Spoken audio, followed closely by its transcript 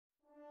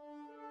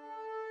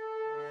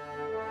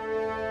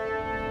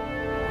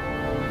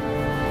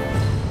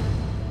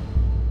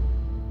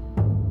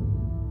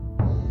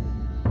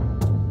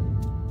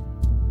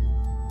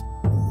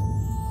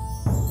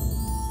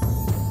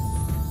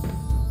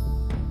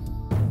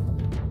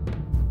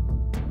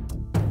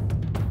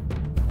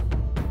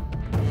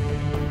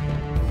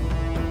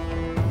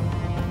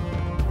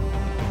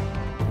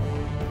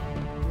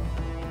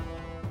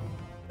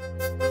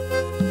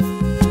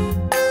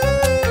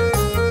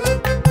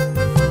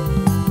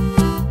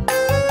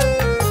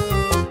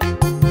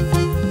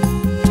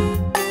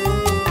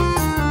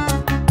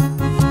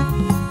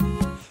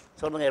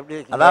சொல்லுங்கள் எப்படி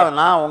இருக்கீங்க? அதாவது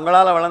நான்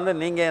உங்களால் வளர்ந்து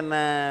நீங்கள்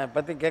என்னை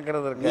பற்றி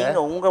கேட்குறது இருக்கு.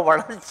 நீங்கள் உங்கள்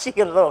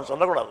வளர்ச்சிங்கிறத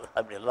சொல்லக்கூடாது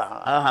அப்படிலாம்.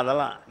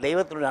 அதெல்லாம்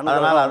தெய்வத்தினுடைய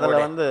அதனால் அனுகிரகம்.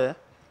 அதில் வந்து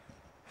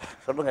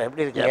சொல்லுங்கள்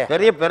எப்படி இருக்கீங்க?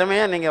 பெரிய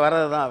பெருமையாக நீங்கள்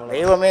வர்றது தான்.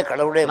 தெய்வமே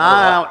கடவுளே.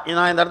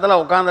 நான் இந்த இடத்துல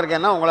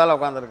உட்காந்துருக்கேன்னா உங்களால்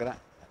உட்காந்துருக்கிறேன்.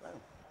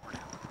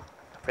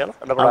 அப்படியெல்லாம்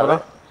சொல்லக்கூடாது.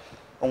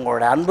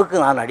 உங்களோட அன்புக்கு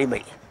நான்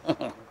அடிமை.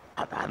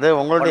 அது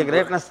உங்களுடைய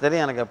கிரேட்னஸ்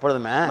தெரியும் எனக்கு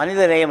எப்பொழுதுமே.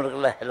 மனித நேயம்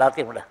இருக்குல்ல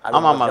எல்லாத்தையும் விட.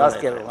 ஆமாம்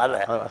ஜாஸ்தி இருக்கிறதுனால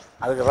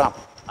அதுக்கு தான்.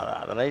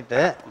 அது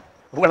ரைட்டு.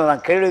 உங்களை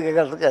நான் கேள்வி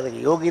கேட்கறதுக்கு அதுக்கு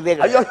யோகியதே.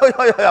 ஐயோ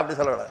அப்படி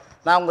சொல்லக்கூடாது.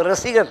 நான் உங்கள்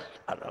ரசிகர்.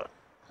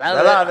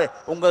 அது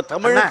உங்கள்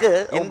தமிழுக்கு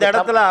இந்த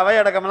இடத்துல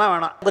அவையடக்கம்லாம்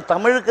வேணாம். உங்கள்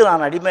தமிழுக்கு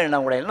நான் அடிமை.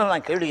 நான் உங்களை என்ன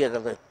நான் கேள்வி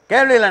கேட்கறது?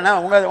 கேள்வி இல்லைண்ணா.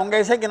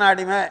 உங்கள் இசைக்கு நான்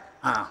அடிமை,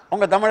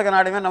 உங்கள் தமிழுக்கு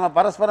நான் அடிமை. நம்ம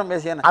பரஸ்பரம்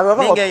பேசியேன்.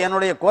 நீங்கள்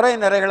என்னுடைய குறை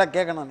நிறைகளை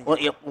கேட்கணும்.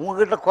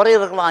 உங்ககிட்ட குறை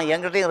இருக்கலாம்,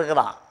 என்கிட்டையும்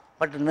இருக்கலாம்.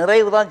 பட்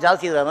நிறைவு தான்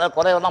ஜாஸ்தி. அதனால்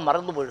குறைவை தான்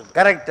மறந்து போயிடுது.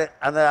 கரெக்டு.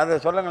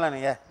 அது சொல்லுங்களேன்.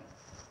 நீங்கள்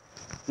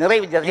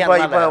நிறைவு ஜாஸ்தி.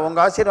 இப்போ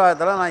உங்கள்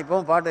ஆசீர்வாதத்தில் நான்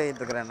இப்பவும் பாட்டு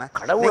எழுதிட்டுருக்கிறேன்.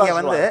 நீங்கள்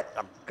வந்து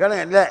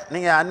கேளுங்க. இல்லை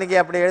நீங்கள் அன்றைக்கி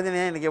அப்படி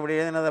எழுதினேன், இன்றைக்கி அப்படி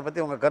எழுதினதை பற்றி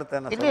உங்கள் கருத்து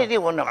என்ன? இல்லை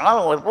ஒன்று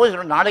வேணாலும் போய்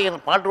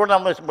நாளைக்கு பாட்டு கூட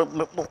நம்ம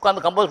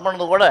உட்காந்து கம்போஸ்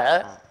பண்ணது கூட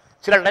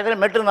சில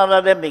டயத்தில் மெட்டு நல்லா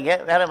இருப்பீங்க,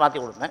 வேற மாற்றி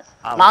கொடுப்பேன்.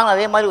 நானும்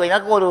அதே மாதிரி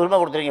எனக்கும் ஒரு உரிமை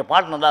கொடுத்துருங்க,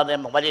 பாட்டு நல்லா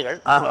இருந்தேன் வரிகள்.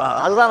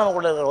 அதுதான்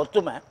நமக்குள்ள இருக்கிற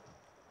ஒத்துமை.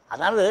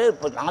 அதாவது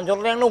இப்போ நான்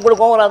சொல்கிறேன்னு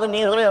உங்களுக்கு வராது, நீ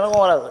சொல்ல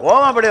எனக்கும் வராது.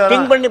 அப்படி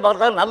திங்க் பண்ணி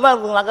பார்த்தா நல்லா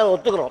இருக்குதுனாக்கா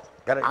ஒத்துக்கிறோம்.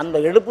 அந்த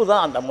எடுப்பு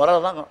தான், அந்த முறை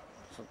தான்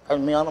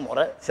தன்மையான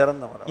முறை,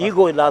 சிறந்த முறை.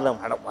 ஈகோ இல்லாத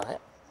முறை.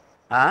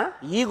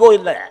 ஈகோ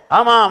இல்லை.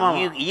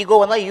 ஈகோ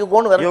வந்தால்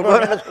ஈகோன்னு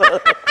வர.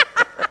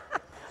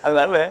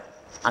 அதனால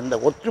அந்த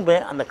ஒற்றுமை,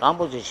 அந்த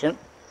காம்போசிஷன்,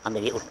 அந்த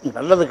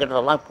நல்லது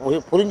கெட்டதெல்லாம்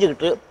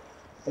புரிஞ்சுக்கிட்டு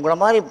உங்களை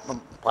மாதிரி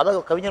பல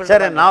கவிஞர்கள்.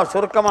 சரி, நான்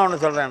சுருக்கமாக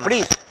ஒன்று சொல்கிறேன்.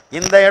 ப்ளீஸ்.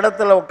 இந்த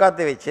இடத்துல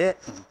உட்காந்து வச்சு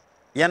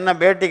என்னை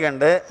பேட்டி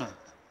கண்டு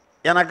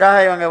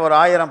எனக்காக இவங்க ஒரு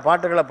 1000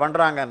 பாட்டுகளை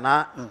பண்ணுறாங்கன்னா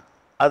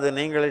அது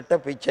நீங்களிட்ட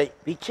பிச்சை.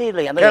 பிச்சை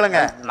இல்லை, கேளுங்க,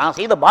 நான்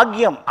செய்த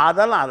பாக்கியம்.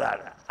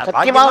 அதெல்லாம்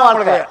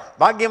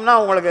பாக்கியம்னா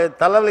உங்களுக்கு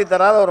தலைவலி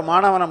தராத ஒரு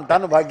மாணவனம்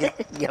தான் பாக்கியம்.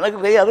 எனக்கு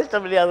பெரிய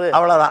அதிர்ஷ்டம் இல்லையாது,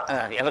 அவ்வளோதான்.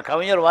 எனக்கு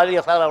கவிஞர்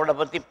வாலிய சார் அவரை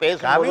பற்றி பேச.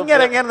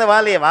 கவிஞர் எங்கேருந்து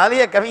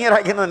வாலியை கவிஞர்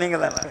ஆக்கினது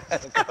நீங்கள் தானே.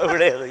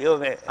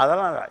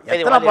 அதெல்லாம்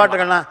எத்தனை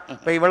பாட்டுகள்னா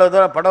இப்போ இவ்வளோ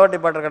தூரம் படவட்டி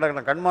பாட்டு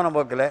கிடக்கணும் கண்மோன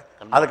போக்கில்.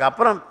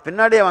 அதுக்கப்புறம்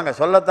பின்னாடியே அவங்க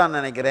சொல்லத்தான்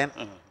நினைக்கிறேன்.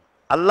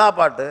 அல்லா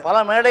பாட்டு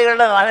பல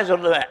மேடைகளில் நானே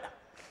சொல்லுவேன்.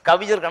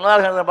 கவிஞர்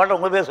கண்ணதாசன் பாட்டு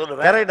உங்க பேர்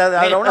சொல்லுவேன். கரெக்ட். அது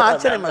அதில் ஒன்றும்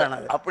ஆச்சரியம் இல்லை.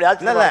 அப்படி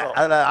ஆச்சரியம் இல்லை,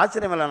 அதில்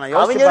ஆச்சரியம் இல்லை.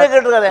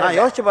 நான்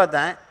யோசிச்சு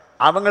பார்த்தேன்,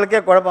 அவங்களுக்கே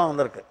குழப்பம்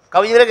வந்திருக்கு.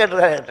 கவிஞரே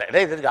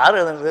கேட்டிருக்காரு,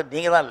 யாரு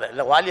நீங்கள் தான்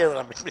இல்லை வாலி.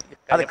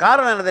 அது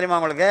காரணம் என்ன தெரியுமா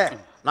உங்களுக்கு?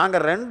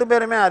 நாங்கள் 2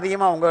 பேருமே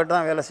அதிகமாக உங்கள்கிட்ட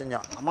தான் வேலை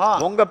செஞ்சோம்.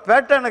 ஆமாம், உங்கள்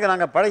பேட்டர்னுக்கு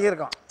நாங்கள்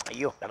பழகியிருக்கோம்.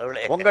 ஐயோ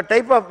கடவுளே. உங்கள்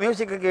டைப் ஆஃப்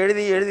மியூசிக்கு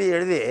எழுதி எழுதி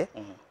எழுதி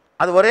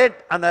அது ஒரே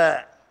அந்த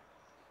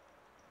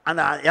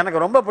அந்த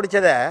எனக்கு ரொம்ப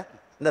பிடிச்சதை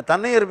இந்த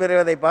தன்னுயிர்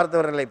பிரிவதை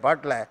பார்த்தவர்களை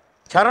பாட்டில்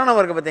சரணம்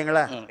இருக்கு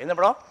பார்த்தீங்களா? என்ன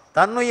படம்?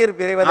 தன்னுயிர்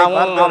பிரிவதை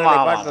பார்த்தவர்களை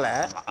பாட்டில்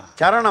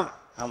சரணம்.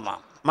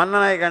 ஆமாம்,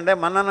 மன்னனை கண்டே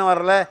மன்னனும்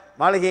வரல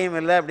மாளிகையும்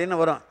இல்லை அப்படின்னு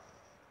வரும்.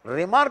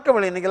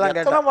 ரிமார்க்கபிள். இன்னைக்கெல்லாம்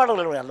கேட்டேன்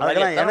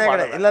அதெல்லாம் என்ன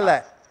கிடையாது. இல்லை இல்லை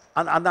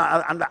அந்த அந்த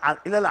அந்த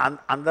இல்லை இல்லை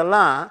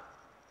அதெல்லாம்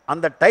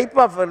அந்த டைப்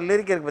ஆஃப்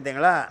லிரிக் இருக்குது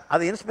பார்த்தீங்களா?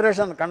 அது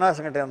இன்ஸ்பிரேஷன்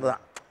கண்ணதாசன்கிட்ட இருந்து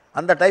தான்.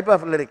 அந்த டைப்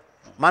ஆஃப் லிரிக்,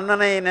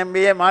 மன்னனை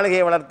நம்பியே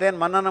மாளிகையை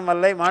வளர்த்தேன், மன்னனும்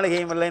இல்லை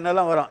மாளிகையும்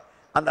இல்லைன்னெல்லாம் வரும்.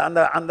 அந்த அந்த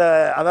அந்த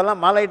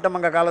அதெல்லாம்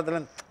மாலையிட்டமங்க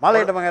காலத்தில்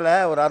மாலையிட்டமங்கையில்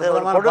ஒரு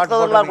அற்புதமான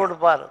பாட்டு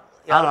கொடுப்பார்.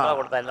 யாருக்கா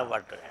கொடுத்தா என்ன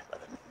பாட்டு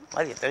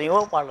மாதிரி எத்தனையோ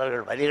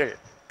பாடல்கள் வரிகள்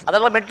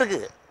அதெல்லாம் மெட்டுக்கு.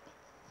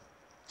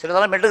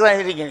 சிலதெல்லாம் மெட்டுக்கு தான்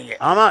எழுதிருக்கீங்க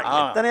நீங்கள். ஆமாம்,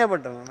 எத்தனையோ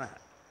பாட்டு.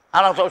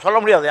 ஆனால் சொல்ல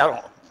முடியாது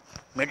யாரும்.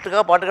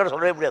 மெட்டுக்காக பாட்டுக்காக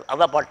சொல்லவே முடியாது.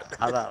 அதான் பாட்டு.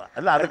 அதான்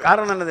இல்லை, அது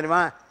காரணம் என்ன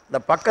தெரியுமா? இந்த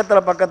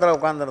பக்கத்தில்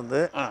உட்காந்துருந்து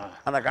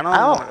அந்த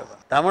கணவன்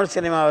தமிழ்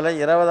சினிமாவில்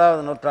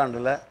 20வது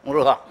நூற்றாண்டில்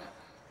முருகா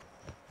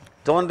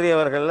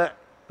தோன்றியவர்களில்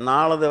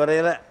 4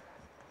 வரையில்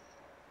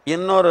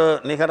இன்னொரு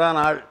நிகரான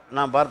ஆள்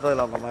நான்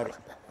பார்த்ததில் அவங்க மாதிரி.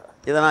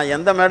 இதை நான்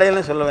எந்த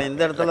மேடையிலும் சொல்லுவேன்,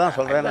 இந்த இடத்துல தான்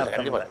சொல்கிறேன்னு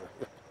அர்த்தம்.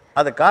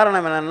 அது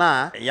காரணம் என்னென்னா,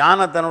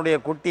 யானை தன்னுடைய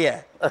குட்டியை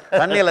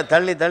தண்ணியில்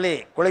தள்ளி தள்ளி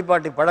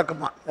குளிப்பாட்டி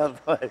பழக்கமா.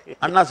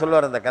 அண்ணா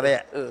சொல்லுவார் அந்த கதையை.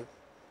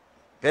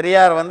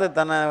 பெரியார்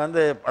தன்னை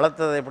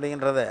வளர்த்தது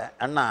எப்படிங்கிறத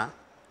அண்ணா,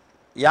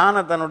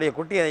 யானை தன்னுடைய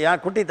குட்டியை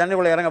குட்டி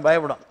தண்ணிக்குள்ளே இறங்க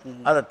பயப்படும்,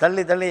 அதை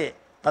தள்ளி தள்ளி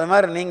அது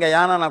மாதிரி நீங்கள்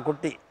யானை நான்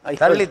குட்டி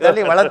தள்ளி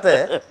தள்ளி வளர்த்து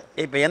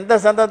இப்போ எந்த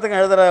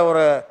சந்தத்துக்கும் எழுதுகிற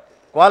ஒரு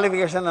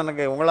குவாலிஃபிகேஷன்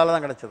எனக்கு உங்களால்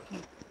தான் கிடச்சிது.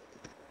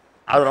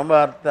 அது ரொம்ப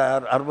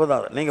அற்புதம்.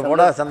 அது நீங்கள்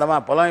போடாத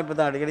சந்தமாக புலமைப்பு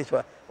தான் அடிக்கடி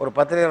ஒரு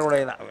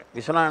பத்திரிகைகளுடைய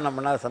விஸ்வநாதன்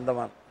பண்ணாத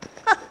சந்தமாக.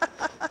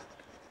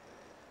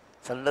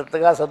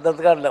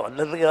 சொந்தத்துக்காக இல்லை,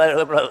 வந்ததுக்கு எதாவது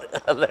எழுதக்கூடாது.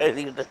 அதெல்லாம்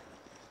எழுதிக்கிட்டு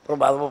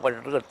ரொம்ப அதுவும்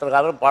பண்ணிட்டு இத்தனை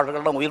காலம்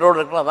பாட்டுகள்லாம் உயிரோடு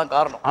இருக்குன்னு அதான்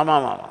காரணம்.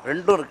 ஆமாம் ஆமாம்,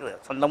 ரெண்டும் இருக்குது.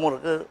 சொந்தமும்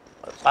இருக்குது,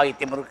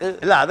 சாகித்யம் இருக்குது.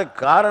 இல்லை அது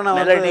காரணம்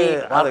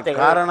அது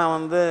காரணம்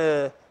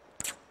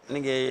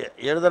நீங்கள்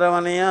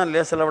எழுதுகிறவனையும்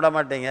லேசில் விட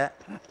மாட்டீங்க,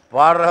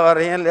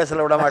 பாடுறவரையும்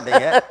லேசில் விட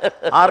மாட்டீங்க,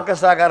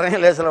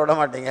 ஆர்கெஸ்ட்ராக்காரையும் லேசில் விட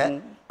மாட்டீங்க.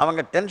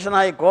 அவங்க டென்ஷன்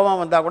ஆகி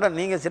கோபம் வந்தால் கூட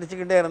நீங்கள்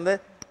சிரிச்சுக்கிட்டே இருந்து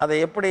அதை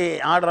எப்படி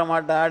ஆடுற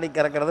மாட்டை ஆடி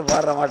கறக்கிறது,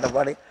 பாடுற மாட்டை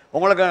பாடி.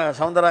 உங்களுக்கு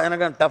சவுந்தரா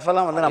எனக்கு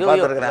டஃபெல்லாம் நான்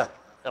பார்த்துருக்குறேன்.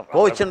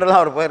 கோச்சுன்றலாம்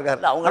அவர்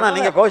போயிருக்காரு. ஆனால்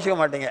நீங்கள் கோச்சிக்க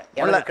மாட்டீங்க.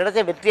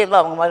 கிடைச்ச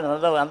வெற்றியெல்லாம் அவங்க மாதிரி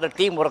நல்ல அந்த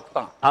டீம் ஒர்க்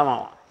தான்.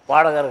 ஆமாம்,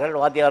 பாடகர்கள்,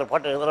 வாத்தியார்,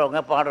 பாட்டு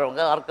எழுதுறவங்க,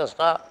 பாடுறவங்க,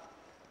 ஆர்கெஸ்ட்ரா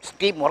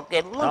டீம் ஒர்க்,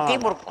 எல்லாம்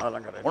டீம் ஒர்க்.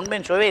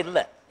 உண்மையின் சுவே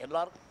இல்லை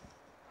எல்லாரும்.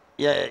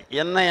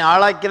 என்னை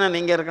ஆளாக்கின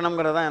நீங்கள்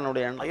இருக்கணுங்கிறது தான்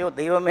என்னுடைய எண்ணம். ஐயோ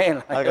தெய்வமே,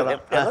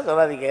 எப்படியெல்லாம்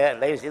சொல்லாதீங்க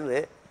தயவு செய்து.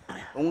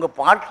 உங்கள்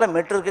பாட்டில்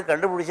மெட்ருக்கு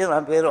கண்டுபிடிச்சி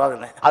நான் பேர்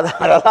வாங்கினேன்.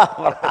 அதான்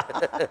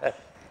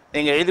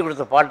நீங்கள் எழுதி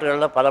கொடுத்த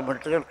பாட்டுகளில் பல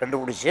மெட்ருகள்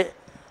கண்டுபிடிச்சி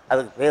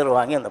அதுக்கு பேர்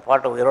வாங்கி அந்த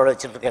பாட்டை உயிரோடு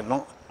வச்சுருக்கேன்.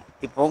 இன்னும்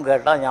இப்போவும்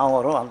கேட்டால் ஞாபகம்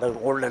வரும். அந்த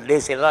ஓல்டு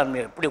டேஸ் எல்லாம்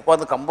எப்படி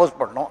உட்காந்து கம்போஸ்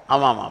பண்ணோம்.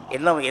 ஆமாம் ஆமாம்.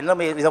 என்ன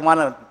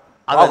விதமான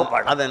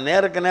அதை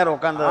நேருக்கு நேர்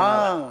உட்காந்து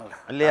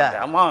இல்லையா?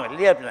 ஆமாம்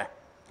இல்லையா? பின்ன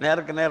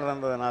நேருக்கு நேர்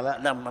இருந்ததுனால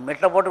இந்த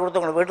மெட்டை போட்டு கொடுத்து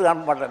உங்களை வீட்டுக்கு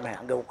அனுப்ப மாட்டேன்.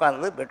 அங்கே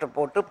உட்காந்து மெட்டை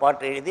போட்டு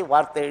பாட்டு எழுதி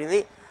வார்த்தை எழுதி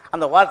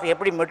அந்த வார்த்தை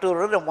எப்படி மெட்டு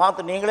வருது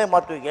மாற்று நீங்களே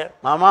மாற்றுவீங்க.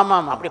 ஆமாம்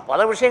ஆமாம். அப்படி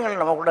பல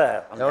விஷயங்கள் நம்ம கூட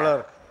எவ்வளோ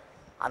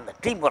அந்த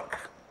டீம் ஒர்க்.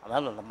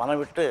 அதாவது அந்த மனம்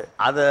விட்டு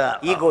அது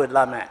ஈகோ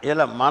இல்லாமல்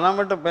இல்லை மனம்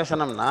விட்டு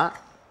பேசணும்னா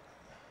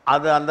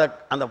அது அந்த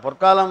அந்த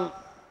பொற்காலம்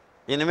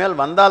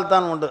இனிமேல்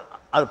வந்தால்தான் உண்டு.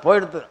 அது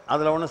போயிடுது,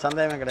 அதில் ஒன்றும்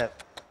சந்தேகமே கிடையாது.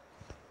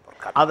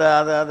 அது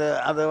அது அது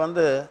அது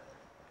வந்து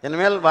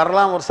இனிமேல்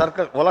வரலாம். ஒரு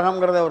சர்க்கிள்,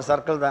 உலகங்கிறதே ஒரு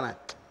சர்க்கிள் தானே.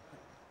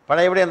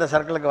 பழையபடி அந்த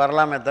சர்க்கிளுக்கு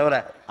வரலாமே தவிர,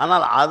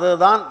 ஆனால்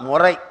அதுதான்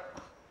முறை.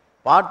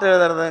 பாட்டு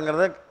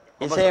எழுதுறதுங்கிறது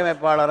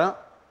இசையமைப்பாளரும்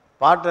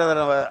பாட்டு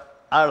எழுதுகிற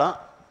ஆளும்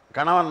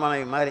கணவன்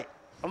மனைவி மாதிரி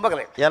ரொம்ப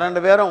கரெக்ட். 2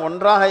 பேரும்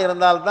ஒன்றாக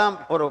இருந்தால்தான்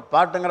ஒரு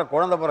பாட்டுங்கிற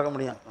குழந்தை பிறக்க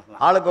முடியும்.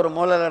 ஆளுக்கு ஒரு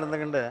மூலையில்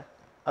இருந்துக்கிண்டு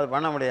அது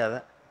பண்ண முடியாது.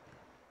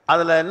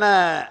 அதில் என்ன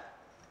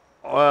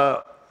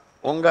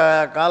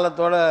உங்கள்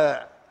காலத்தோட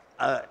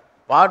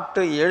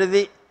பாட்டு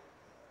எழுதி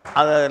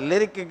அதை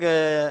லிரிக்கு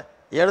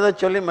எழுத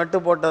சொல்லி மெட்டு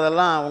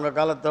போட்டதெல்லாம் உங்கள்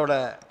காலத்தோட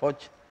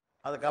போச்சு.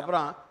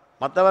 அதுக்கப்புறம்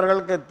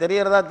மற்றவர்களுக்கு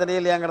தெரியறதா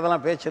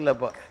தெரியலையாங்கிறதெல்லாம் பேச்சு இல்லை.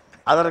 இப்போ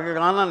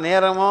அதற்கான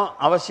நேரமோ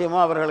அவசியமோ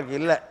அவர்களுக்கு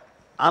இல்லை.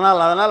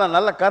 ஆனால் அதனால்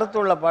நல்ல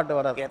கருத்துள்ள பாட்டு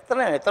வராது.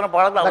 எத்தனை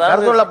பாடல்கள்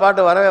கருத்துள்ள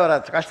பாட்டு வரவே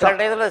வராது. கஷ்டம்.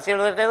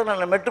 சில டயத்தில்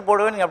நான் மெட்டு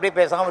போடுவேன், நீங்கள் அப்படியே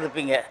பேசாமல்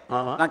இருப்பீங்க.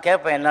 நான்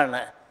கேட்பேன்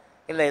என்னன்னு.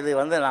 இல்லை இது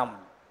வந்து நான்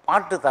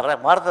பாட்டு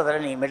தரேன், வார்த்தை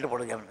தரேன், நீங்கள் மெட்டு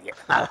போடுங்க அப்படிங்க.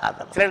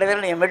 சில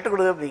டயத்தில் நீங்கள் மெட்டு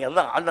கொடுப்பீங்க.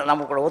 அதுதான் அந்த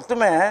நமக்கு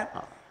ஒத்துமை.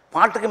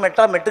 பாட்டுக்கு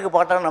மெட்டுக்கு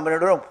பாட்டாக நம்ம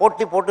 2 பேரும்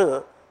போட்டி போட்டு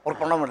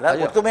ஒர்க் பண்ண முடியல,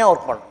 ஒத்துமையாக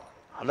ஒர்க் பண்ணணும்.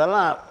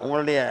 அதெல்லாம்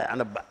உங்களுடைய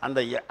அந்த அந்த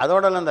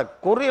அதோட அந்த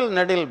குறில்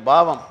நெடில்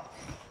பாவம்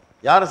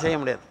யாரும் செய்ய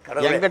முடியாது.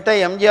 என்கிட்ட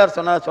எம்ஜிஆர்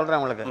சொன்னதை சொல்கிறேன்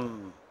உங்களுக்கு.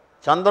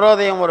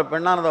 சந்திரோதயம் ஒரு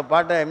பெண்ணானத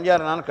பாட்டை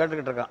எம்ஜிஆர் நானும்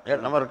கேட்டுக்கிட்டு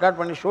இருக்கேன். நம்ம ரெக்கார்ட்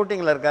பண்ணி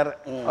ஷூட்டிங்கில் இருக்கார்.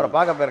 அவரை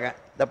பார்க்க போயிருக்கேன்.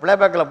 இந்த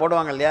பிளேபேக்கில்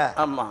போடுவாங்க இல்லையா?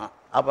 ஆமாம்.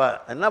 அப்போ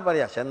என்ன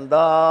பாரியா,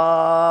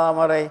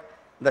 செந்தாமரை,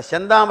 இந்த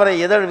செந்தாமரை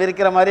இதழ்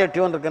விரிக்கிற மாதிரியே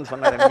டியூன் இருக்குன்னு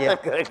சொன்னார்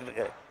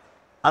எம்ஜிஆர்.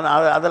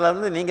 அதில்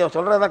வந்து நீங்கள்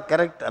சொல்கிறதான்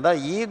கரெக்ட்.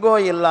 அதான் ஈகோ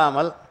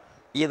இல்லாமல்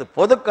இது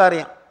பொது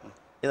காரியம்.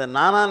 இது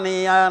நானா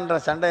நீயான்ற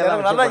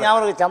சண்டையெல்லாம் நல்லா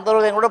ஞாபகம்.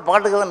 சந்திரோதயம் கூட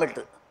பாட்டுக்கு தான்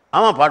மெட்டு.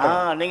 ஆமாம், பாட்டு.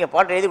 நீங்கள்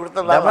பாட்டு எழுதி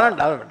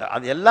கொடுத்தா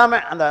அது எல்லாமே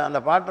அந்த அந்த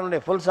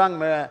பாட்டினுடைய ஃபுல் சாங்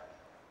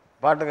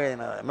பாட்டுக்கு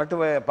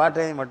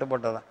பாட்டு மட்டும்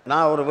போட்டது தான்.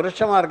 நான் ஒரு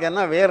விருட்சமாக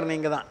இருக்கேன்னா வேறு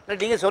நீங்கள் தான்.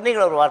 நீங்கள்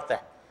சொன்னீங்களா ஒரு வார்த்தை,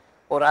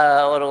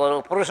 ஒரு ஒரு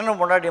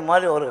புருஷனும் முன்னாடி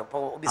மாதிரி ஒரு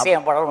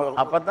விஷயம்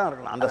படம் அப்போ தான்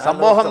இருக்கணும். அந்த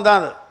சம்பவம் தான்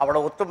அது.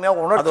 அவ்வளோ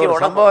ஒத்துமையாக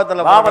உணர்ச்சியோட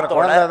சம்பவத்தில்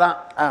குழந்தை தான்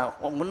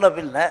முன்ன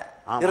பின்ன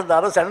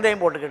இருந்தாலும்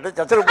சண்டையும் போட்டுக்கிட்டு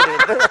சச்சரவு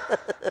போட்டுக்கிட்டு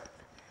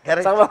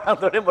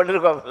சமாதானத்தோடையும்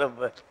பண்ணியிருக்கோம்.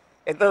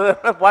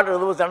 எத்தனை பாட்டு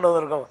எதுவும் சண்டை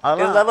வந்துருக்கோம்.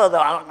 இருந்தாலும் அது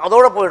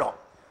அதோட போயிடும்.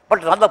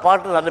 பட் நல்ல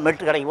பாட்டு நல்ல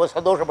மெட்டு கிடைக்கும்,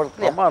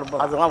 சந்தோஷப்படுத்து.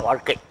 அதுதான்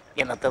வாழ்க்கை.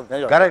 என்ன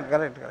கரெக்ட்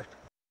கரெக்ட் கரெக்ட்.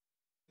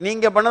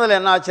 நீங்கள் பண்ணதில்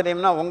என்ன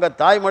ஆச்சரியம்னா உங்கள்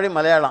தாய்மொழி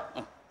மலையாளம்,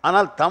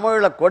 ஆனால்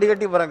தமிழில் கொடி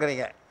கட்டி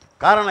பிறக்கிறீங்க.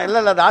 காரணம்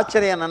இல்லை அது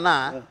ஆச்சரியம் என்னென்னா,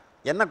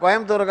 என்ன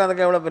கோயம்புத்தூருக்கு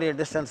அதுக்கு எவ்வளோ பெரிய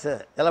டிஸ்டன்ஸு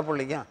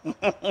எலப்புள்ளிக்கும்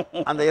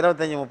அந்த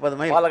 25-30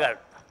 மைல்.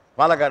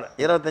 பாலக்காடு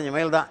 25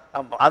 மைல் தான்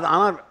அது.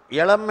 ஆனால்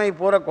இளமை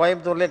பூரா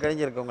கோயம்புத்தூர்லேயே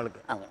கழிஞ்சிருக்கு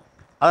உங்களுக்கு.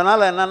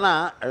 அதனால் என்னென்னா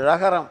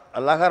லகரம்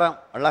லகரம்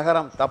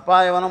லகரம்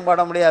தப்பாக எவனும்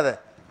பாட முடியாது.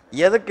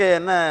 எதுக்கு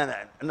என்ன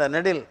இந்த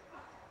நெடில்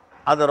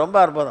அது ரொம்ப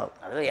அற்புதம்.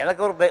 அது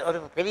எனக்கு ஒரு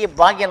பெரிய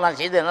பாக்கியம் நான்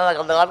செய்து. என்ன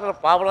அந்த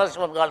காலத்தில்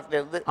பாபநாசம்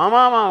காலத்துலேருந்து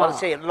ஆமாம்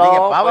ஆமாம் எல்லா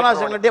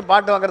பாபநாசங்கிட்டே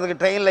பாட்டு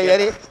வாங்குறதுக்கு ட்ரெயினில்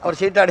ஏறி அவர்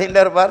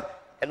சீட்டாடிகிட்டே இருப்பார்.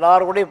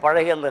 எல்லாரும் கூடயும்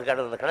பழகி அந்த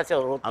கிடைச்ச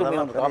ஒரு ஒத்துமை,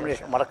 அந்த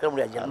காம்பினேஷன் மறக்க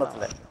முடியாது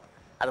ஜென்மத்தில்.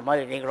 அது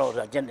மாதிரி நீங்களும் ஒரு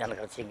அர்ஜென்ட்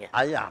எனக்கு கிடைச்சிங்க.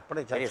 ஐயா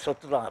அப்படி சரி,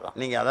 சொத்து தான் அதெல்லாம்.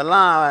 நீங்கள்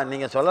அதெல்லாம்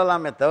நீங்கள்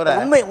சொல்லலாமே தவிர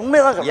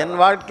உண்மைதான்.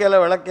 என்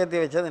வாழ்க்கையில் விளக்கேற்றி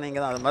வச்சது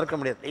நீங்கள் தான். அதை மறுக்க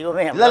முடியாது.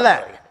 தெய்வமே இல்லை இல்லை,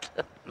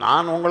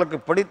 நான் உங்களுக்கு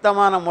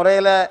பிடித்தமான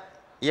முறையில்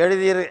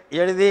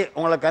எழுதி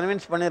உங்களை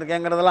கன்வின்ஸ்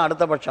பண்ணியிருக்கேங்கிறதெல்லாம்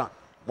அடுத்த பட்சம்.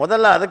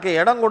 முதல்ல அதுக்கு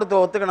இடம் கொடுத்து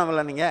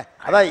ஒத்துக்கணும்ல நீங்கள்.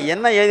 அதான்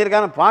என்ன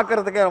எழுதியிருக்கான்னு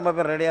பார்க்கறதுக்கே ரொம்ப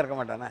பேர் ரெடியாக இருக்க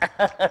மாட்டானே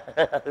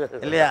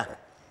இல்லையா?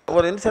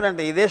 ஒரு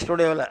இன்சிடென்ட் இதே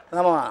ஸ்டுடியோவில்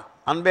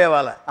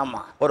அன்பேவால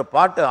ஒரு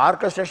பாட்டு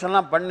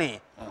ஆர்கஸ்ட்ரேஷன்லாம் பண்ணி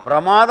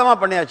பிரமாதமாக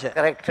பண்ணியாச்சு.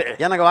 கரெக்ட்.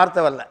 எனக்கு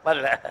வார்த்தை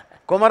வரல.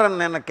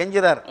 குமரன் என்ன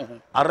கெஞ்சிறார்,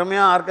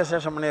 அருமையாக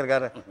ஆர்கஸ்ட்ரேஷன்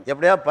பண்ணியிருக்காரு,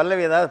 எப்படியா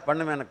பல்லவி ஏதாவது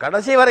பண்ணுவேன்னு.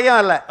 கடைசி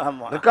வரைக்கும் இல்லை,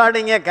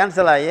 ரெக்கார்டிங்கே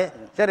கேன்சல் ஆகி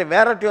சரி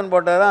வேற டியூன்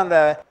போட்டது தான். அந்த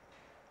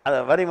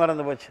வரி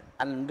மறந்து போச்சு.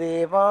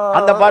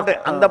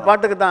 அந்த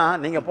பாட்டுக்கு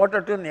தான் நீங்கள்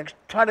போட்ட டியூன்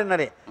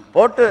எக்ஸ்ட்ராடினரி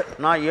போட்டு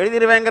நான்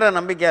எழுதிடுவேங்கிற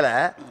நம்பிக்கையில்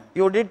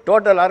you did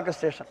total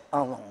orchestration.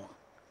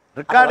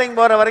 Recording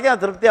போகிற வரைக்கும்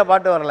திருப்தியாக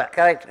பாட்டு வரல.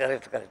 Correct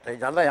correct correct.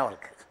 நல்லா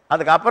அவருக்கு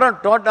அதுக்கப்புறம்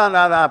டோட்டல்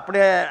அதை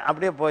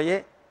அப்படியே போய்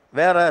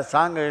வேறு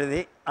சாங்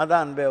எழுதி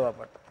அதான் அன்பேவா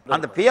பாட்டு.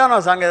 அந்த பியானோ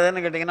சாங்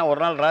எதுன்னு கேட்டிங்கன்னா, ஒரு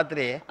நாள்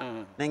ராத்திரி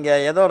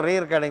நீங்கள் ஏதோ ரீ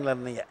ரெக்கார்டிங்கில்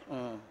இருந்தீங்க.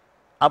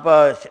 அப்போ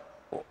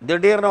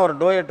திடீர்னு ஒரு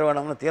டூயட்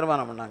வேணும்னு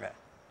தீர்மானம் பண்ணாங்க.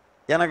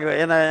 எனக்கு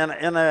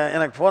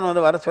எனக்கு ஃபோன்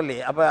வந்து வர சொல்லி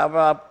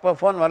அப்போ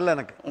ஃபோன் வரல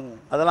எனக்கு.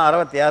 அதெல்லாம்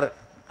 66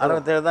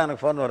 67 தான்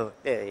எனக்கு ஃபோன் வருது.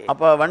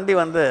 அப்போ வண்டி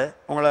வந்து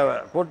உங்களை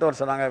கூப்பிட்டு வர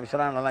சொன்னாங்க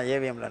விஸ்வநாதன்லாம்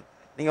ஏவிஎம்ல.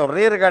 நீங்கள் ஒரு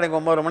ரீ ரெக்கார்டிங்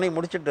 9 மணிக்கு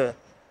முடிச்சுட்டு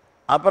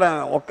அப்புறம்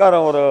உட்கார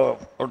ஒரு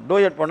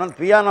டூயட் பண்ணோம்.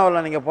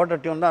 பியானோவில் நீங்கள் போட்ட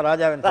டியூன் தான்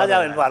ராஜாவின்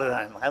பார்வை.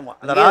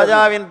 அந்த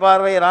ராஜாவின்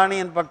பார்வை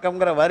ராணியின்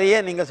பக்கம்ங்கிற வரியே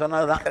நீங்கள்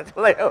சொன்னது தான்.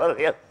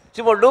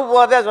 இப்போ டூப்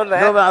போதே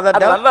சொன்னேன்,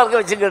 நல்லா இருக்க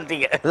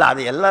வச்சுக்கிட்டீங்க. இல்லை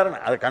அது எல்லாருமே,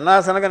 அது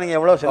கண்ணாசனுக்கு நீங்கள்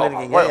எவ்வளோ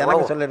சொல்லியிருக்கீங்க,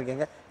 எனக்கு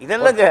சொல்லியிருக்கீங்க.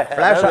 இதெல்லாங்க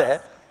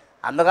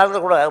அந்த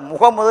காலத்தில் கூட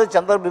முகமது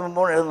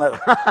சந்திரபிம்பம்னு எழுதினார்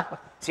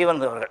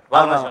சீவன் அவர்கள்.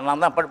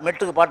 நான் தான்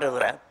மெட்டுக்கு பாட்டு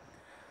எழுதுகிறேன்.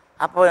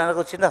 அப்போ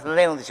எனக்கு சின்ன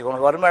சந்தேகம் வந்துச்சு,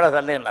 உனக்கு வறுமையோட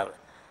சந்தேகம்னாரு.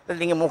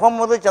 நீங்கள்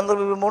முகமது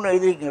சந்திரபிம்பம்னு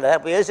எழுதிருக்கீங்களே,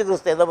 அப்போ ஏசு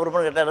கிறிஸ்து எதை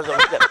பொறுப்புன்னு கேட்டால்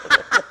சொல்லிட்டேன்.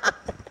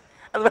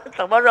 அது மாதிரி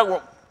தமாஷா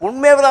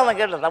உண்மையாக தான் நான்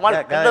கேட்டேன்,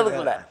 தமாஷா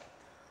கேட்டதுக்கு இல்லை.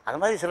 அது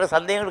மாதிரி சில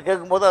சந்தேகங்கள்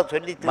கேட்கும்போது அதை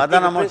சொல்லி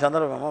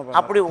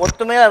அப்படி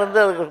ஒத்துமையாக இருந்து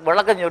அதுக்கு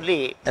விளக்கம் சொல்லி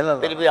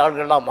திருப்பி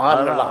ஆட்கள்லாம்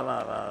மாறலாம்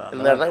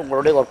இந்த இடத்துல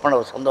உங்களுடைய ஒர்க் பண்ண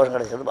ஒரு சந்தோஷம்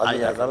கிடைச்சது.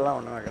 அதெல்லாம்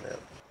ஒன்றுமே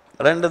கிடையாது.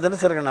 2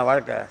 தினசு இருக்கு நான்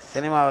வாழ்க்கை,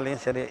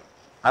 சினிமாவிலையும் சரி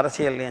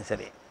அரசியல்லையும்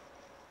சரி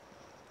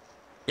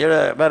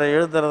வேறு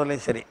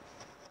எழுதுறதுலையும் சரி.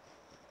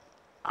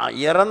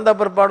 இறந்த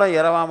பிற்பாடும்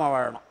இரவாமல்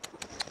வாழணும்.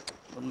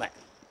 உண்மை.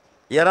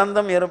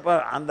 இறந்தும் இருப்ப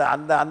அந்த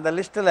அந்த அந்த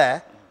லிஸ்ட்டில்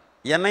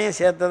என்னையும்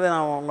சேர்த்தது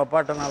நான் உங்கள்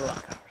பாட்டுனால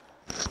தான்.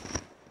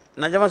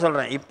 நிஜமாக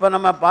சொல்கிறேன். இப்போ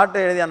நம்ம பாட்டு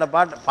எழுதி அந்த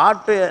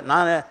பாட்டு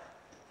நான்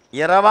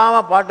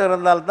இரவாமல் பாட்டு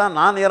இருந்தால்தான்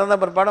நான் இறந்த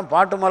பிற்பாடும்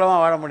பாட்டு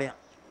மூலமாக வாழ முடியும்.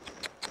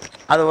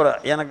 அது ஒரு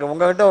எனக்கு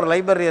உங்கள்கிட்ட ஒரு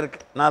லைப்ரரி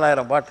இருக்குது,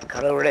 4000 பாட்டு.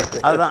 கடவுளே,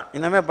 அதுதான்.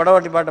 இனிமேல்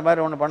படவாட்டி பாட்டு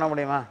மாதிரி ஒன்று பண்ண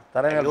முடியுமா?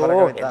 தரையில்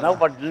என்ன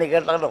பாட்டு இன்னைக்கு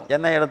கேட்டாலும்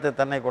என்ன எடுத்து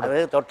தன்னை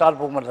கூட தொட்டால்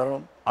பூ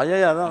மட்டும். ஐயோ,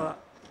 அதான்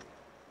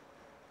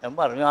ரொம்ப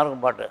அருமையாக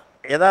இருக்கும் பாட்டு.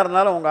 எதா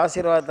இருந்தாலும் உங்கள்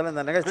ஆசீர்வாதத்தில்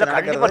இந்த நிகழ்ச்சி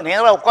கண்டிப்பாக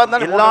நேராக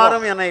உட்காந்து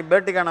எல்லாரும் என்னை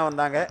பேட்டி காண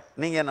வந்தாங்க.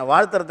 நீங்கள் என்னை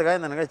வாழ்த்துறதுக்காக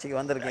இந்த நிகழ்ச்சிக்கு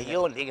வந்திருக்கீங்க.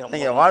 ஐயோ,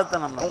 நீங்கள்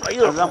வாழ்த்த நம்ம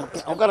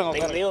உட்காருங்க.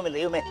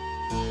 தெய்வமே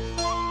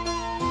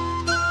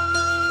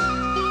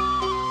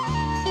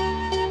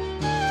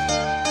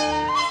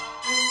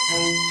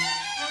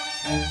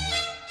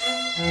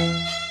Thank you.